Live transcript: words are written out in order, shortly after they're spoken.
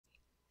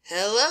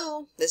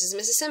Hello, this is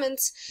Mrs.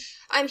 Simmons.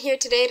 I'm here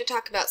today to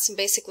talk about some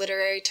basic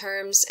literary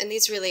terms, and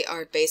these really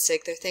are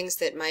basic. They're things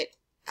that might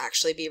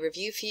actually be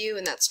review for you,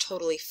 and that's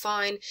totally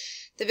fine.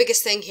 The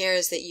biggest thing here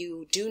is that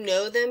you do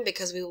know them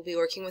because we will be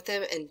working with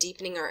them and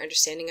deepening our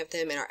understanding of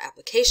them and our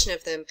application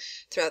of them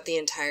throughout the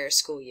entire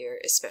school year,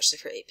 especially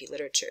for AP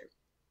Literature.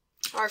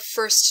 Our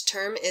first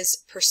term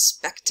is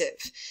perspective.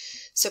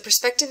 So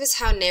perspective is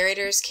how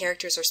narrators,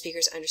 characters, or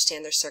speakers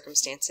understand their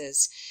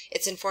circumstances.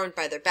 It's informed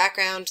by their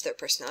background, their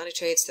personality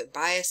traits, their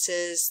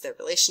biases, their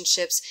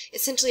relationships.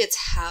 Essentially,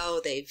 it's how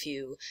they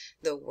view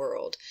the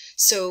world.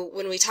 So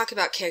when we talk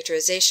about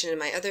characterization in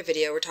my other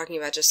video, we're talking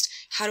about just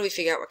how do we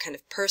figure out what kind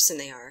of person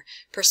they are.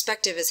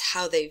 Perspective is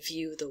how they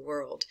view the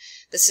world.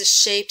 This is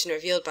shaped and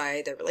revealed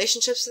by their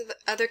relationships with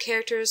other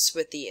characters,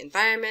 with the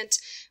environment,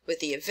 with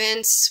the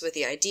events, with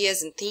the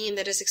ideas and theme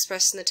that is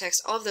expressed in the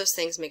text. All of those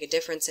things make a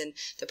difference in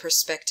the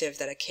perspective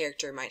that a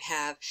character might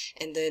have,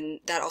 and then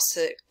that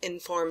also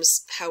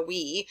informs how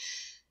we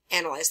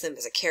analyze them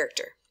as a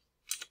character.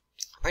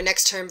 Our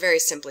next term, very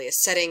simply,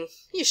 is setting.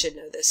 You should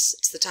know this.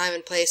 It's the time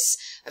and place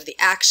of the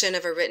action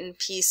of a written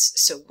piece,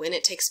 so when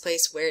it takes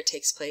place, where it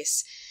takes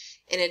place.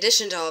 In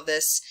addition to all of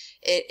this,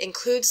 it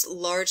includes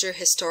larger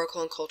historical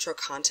and cultural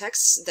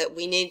contexts that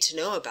we need to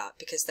know about,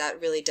 because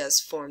that really does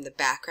form the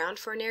background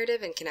for a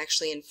narrative and can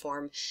actually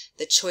inform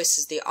the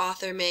choices the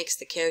author makes,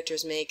 the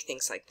characters make,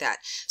 things like that.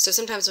 So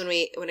sometimes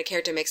when a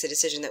character makes a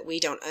decision that we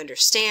don't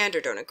understand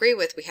or don't agree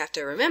with, we have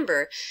to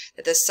remember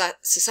that the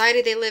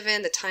society they live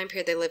in, the time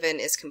period they live in,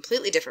 is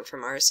completely different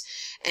from ours,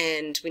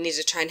 and we need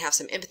to try and have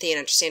some empathy and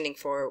understanding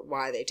for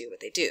why they do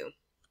what they do.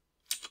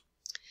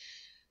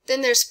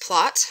 Then there's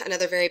plot,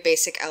 another very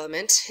basic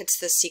element. It's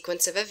the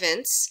sequence of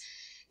events.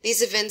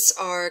 These events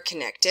are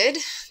connected.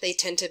 They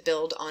tend to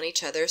build on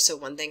each other, so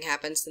one thing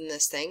happens, then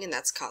this thing, and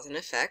that's cause and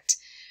effect.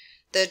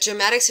 The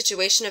dramatic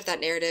situation of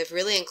that narrative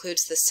really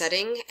includes the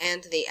setting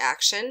and the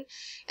action,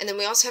 and then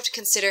we also have to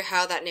consider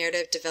how that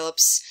narrative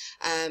develops,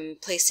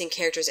 placing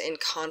characters in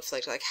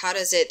conflict. Like, how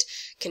does it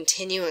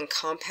continue and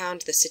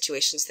compound the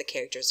situations the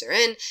characters are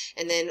in,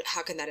 and then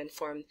how can that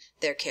inform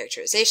their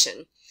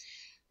characterization?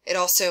 It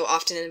also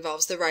often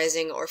involves the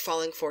rising or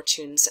falling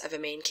fortunes of a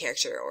main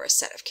character or a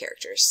set of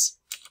characters.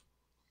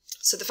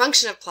 So the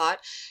function of plot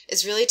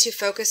is really to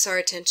focus our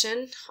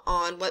attention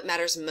on what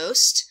matters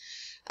most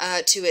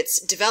to its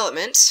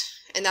development,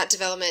 and that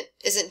development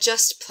isn't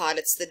just plot,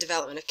 it's the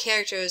development of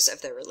characters,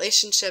 of their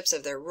relationships,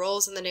 of their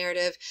roles in the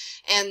narrative,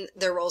 and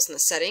their roles in the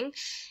setting.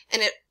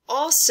 And it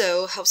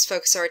also helps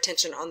focus our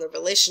attention on the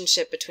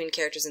relationship between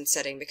characters and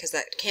setting, because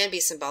that can be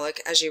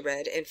symbolic, as you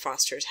read in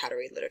Foster's How to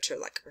Read Literature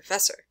Like a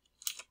Professor.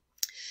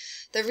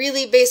 The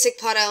really basic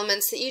plot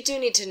elements that you do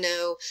need to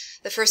know.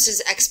 The first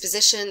is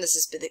exposition. This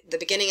is the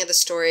beginning of the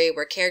story,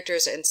 where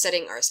characters and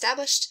setting are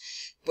established,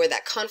 where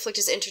that conflict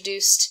is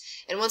introduced.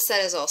 And once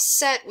that is all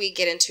set, we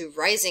get into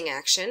rising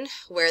action,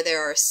 where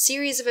there are a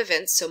series of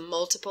events, so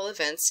multiple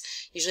events,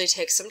 usually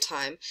take some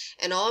time,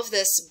 and all of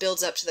this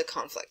builds up to the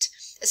conflict.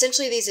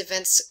 Essentially, these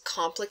events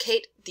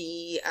complicate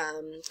the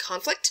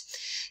conflict.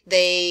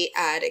 They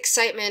add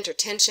excitement or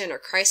tension or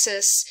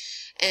crisis,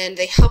 and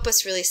they help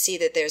us really see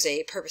that there's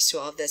a purpose to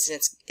all of this, and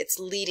it's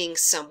leading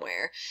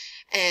somewhere.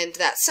 And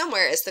that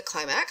somewhere is the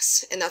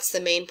climax, and that's the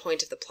main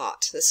point of the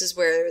plot. This is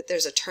where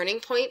there's a turning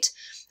point,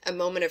 a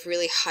moment of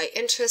really high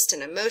interest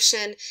and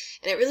emotion,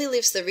 and it really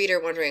leaves the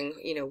reader wondering,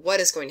 what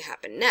is going to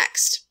happen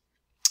next?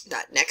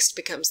 That next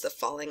becomes the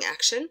falling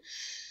action.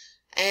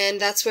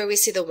 And that's where we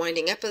see the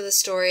winding up of the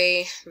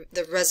story,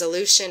 the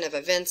resolution of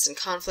events and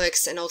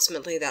conflicts, and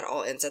ultimately that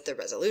all ends at the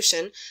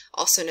resolution,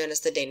 also known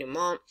as the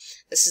denouement.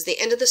 This is the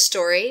end of the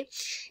story.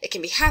 It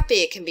can be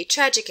happy, it can be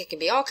tragic, it can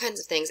be all kinds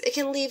of things. It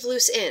can leave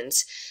loose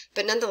ends,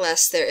 but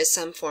nonetheless there is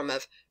some form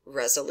of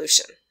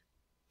resolution.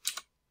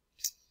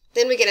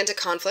 Then we get into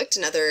conflict,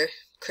 another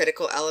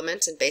critical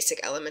element and basic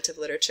element of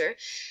literature,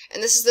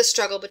 and this is the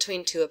struggle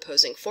between two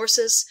opposing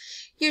forces.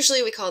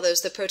 Usually we call those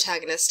the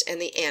protagonist and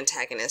the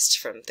antagonist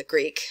from the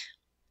Greek.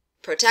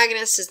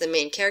 Protagonist is the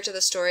main character of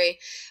the story.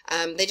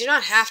 They do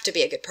not have to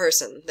be a good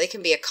person. They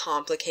can be a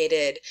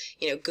complicated,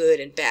 good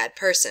and bad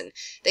person.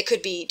 They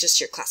could be just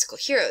your classical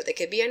hero. They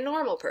could be a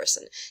normal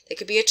person. They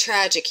could be a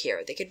tragic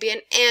hero. They could be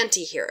an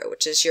anti-hero,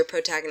 which is your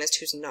protagonist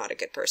who's not a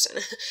good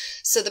person.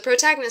 So the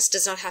protagonist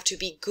does not have to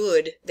be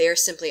good. They are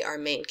simply our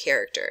main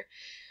character.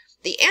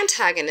 The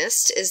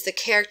antagonist is the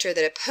character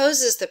that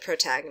opposes the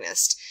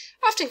protagonist,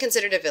 often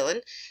considered a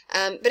villain,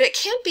 but it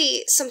can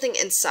be something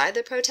inside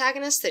the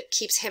protagonist that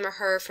keeps him or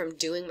her from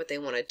doing what they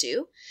want to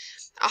do.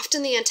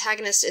 Often the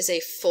antagonist is a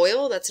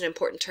foil, that's an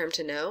important term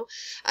to know,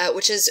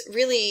 which is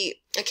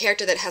really a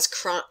character that has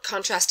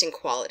contrasting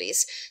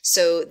qualities,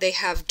 so they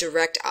have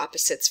direct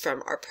opposites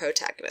from our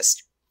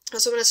protagonist. I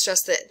also want to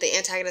stress that the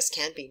antagonist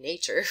can be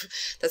nature.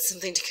 That's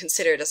something to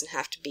consider. It doesn't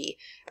have to be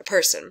a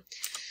person.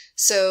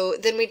 So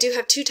then we do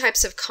have two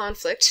types of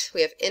conflict.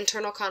 We have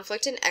internal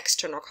conflict and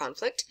external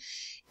conflict.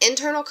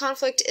 Internal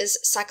conflict is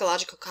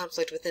psychological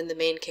conflict within the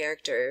main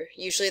character.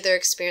 Usually they're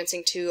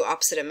experiencing two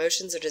opposite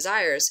emotions or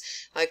desires,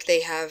 like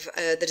they have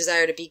the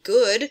desire to be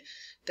good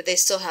but they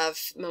still have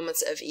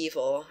moments of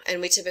evil,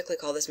 and we typically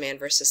call this man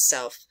versus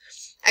self.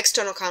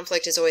 External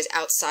conflict is always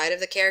outside of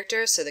the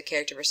character, so the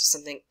character versus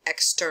something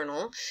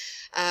external.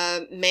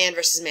 Man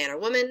versus man or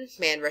woman,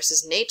 man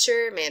versus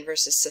nature, man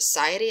versus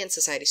society and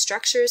society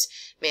structures,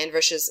 man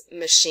versus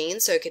machine,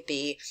 so it could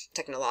be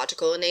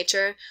technological in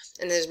nature,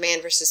 and there's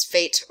man versus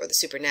fate or the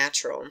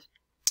supernatural.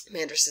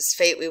 Man versus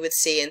fate we would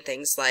see in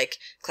things like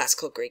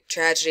classical Greek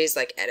tragedies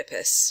like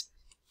Oedipus.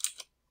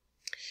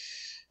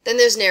 Then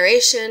there's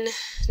narration.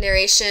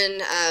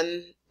 Narration,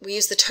 we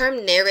use the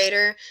term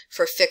narrator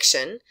for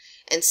fiction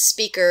and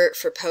speaker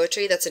for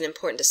poetry. That's an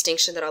important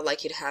distinction that I'd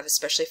like you to have,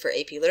 especially for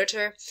AP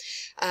Literature.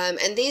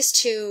 And these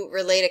two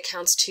relate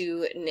accounts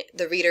to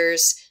the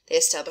readers. They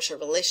establish a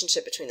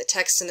relationship between the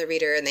text and the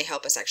reader, and they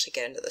help us actually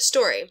get into the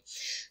story.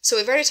 So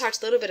we've already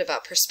talked a little bit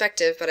about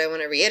perspective, but I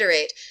want to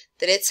reiterate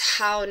that it's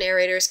how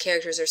narrators,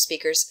 characters, or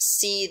speakers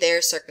see their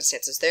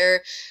circumstances,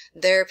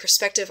 their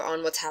perspective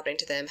on what's happening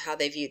to them, how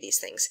they view these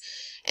things.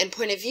 And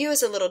point of view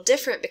is a little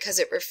different because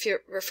it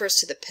refers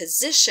to the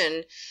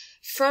position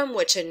from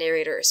which a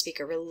narrator or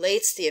speaker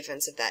relates the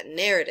events of that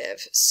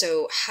narrative.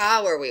 So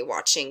how are we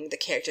watching the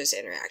characters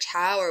interact?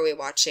 How are we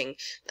watching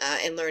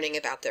and learning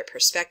about their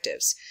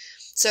perspectives?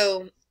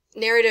 So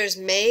narrators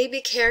may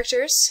be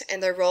characters,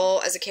 and their role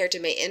as a character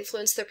may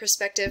influence their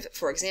perspective.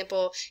 For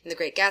example, in The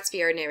Great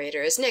Gatsby, our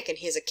narrator is Nick, and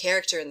he is a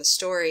character in the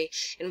story,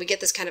 and we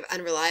get this kind of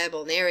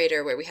unreliable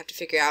narrator where we have to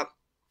figure out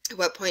at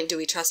what point do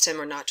we trust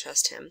him or not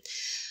trust him.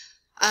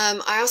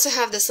 I also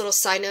have this little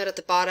side note at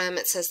the bottom.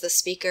 It says the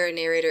speaker or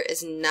narrator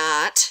is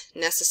not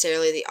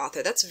necessarily the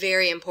author. That's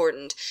very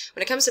important.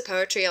 When it comes to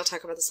poetry, I'll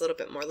talk about this a little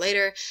bit more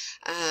later,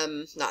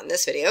 not in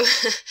this video,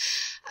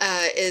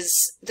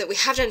 is that we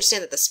have to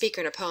understand that the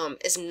speaker in a poem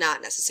is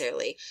not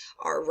necessarily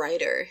our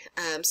writer.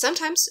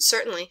 Sometimes,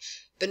 certainly,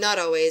 but not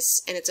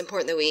always, and it's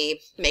important that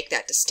we make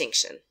that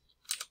distinction.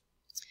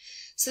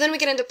 So then we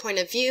get into point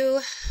of view.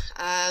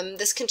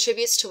 This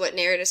contributes to what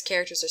narrators,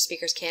 characters, or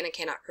speakers can and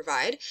cannot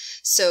provide.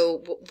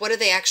 So what do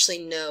they actually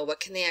know? What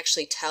can they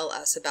actually tell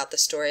us about the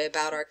story,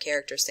 about our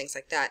characters, things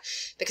like that?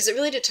 Because it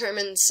really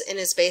determines and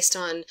is based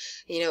on,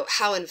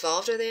 how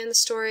involved are they in the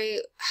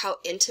story? How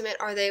intimate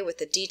are they with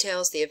the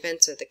details, the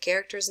events, or the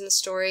characters in the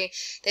story?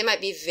 They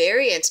might be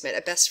very intimate,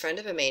 a best friend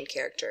of a main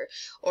character.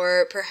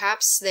 Or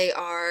perhaps they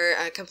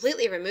are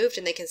completely removed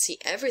and they can see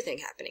everything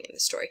happening in the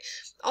story.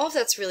 All of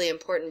that's really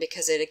important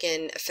because it,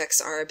 again,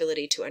 affects our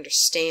ability to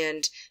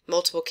understand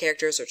multiple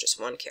characters or just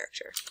one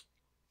character.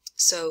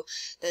 So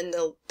then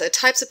the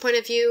types of point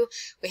of view,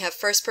 we have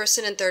first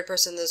person and third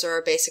person. Those are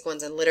our basic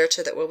ones in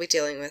literature that we'll be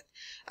dealing with.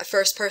 A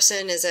first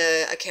person is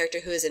a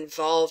character who is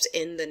involved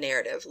in the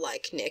narrative,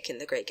 like Nick in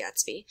The Great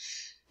Gatsby.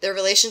 Their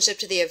relationship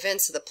to the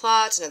events of the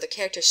plot and other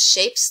characters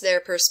shapes their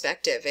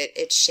perspective.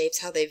 It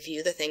shapes how they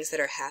view the things that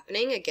are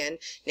happening. Again,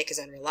 Nick is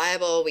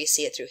unreliable. We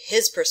see it through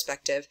his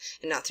perspective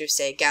and not through,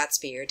 say,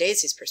 Gatsby or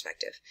Daisy's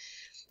perspective.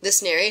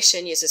 This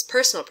narration uses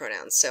personal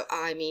pronouns, so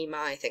I, me,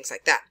 my, things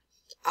like that.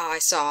 I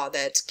saw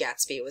that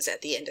Gatsby was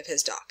at the end of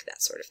his dock,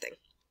 that sort of thing.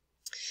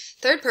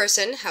 Third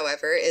person,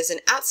 however, is an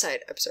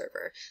outside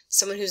observer,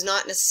 someone who's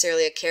not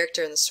necessarily a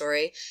character in the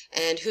story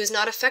and who is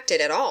not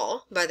affected at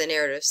all by the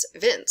narrative's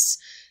events.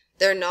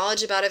 Their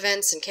knowledge about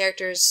events and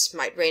characters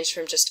might range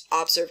from just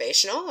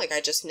observational, like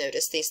I just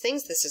noticed these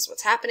things, this is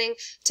what's happening,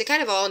 to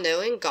kind of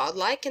all-knowing,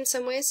 godlike in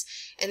some ways,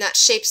 and that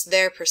shapes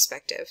their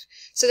perspective.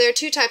 So there are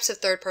two types of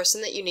third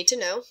person that you need to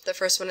know. The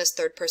first one is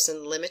third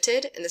person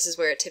limited, and this is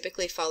where it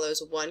typically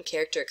follows one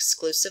character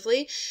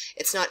exclusively.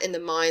 It's not in the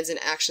minds and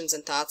actions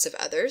and thoughts of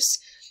others.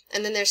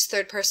 And then there's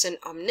third person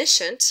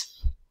omniscient,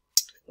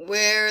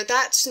 where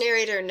that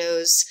narrator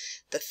knows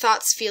the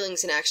thoughts,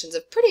 feelings, and actions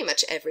of pretty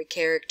much every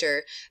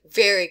character,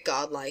 very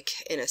godlike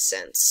in a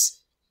sense.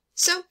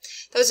 So,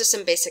 those are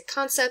some basic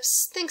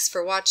concepts. Thanks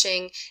for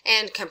watching,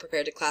 and come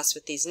prepared to class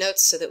with these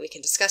notes so that we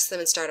can discuss them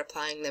and start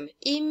applying them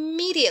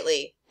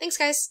immediately. Thanks,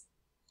 guys!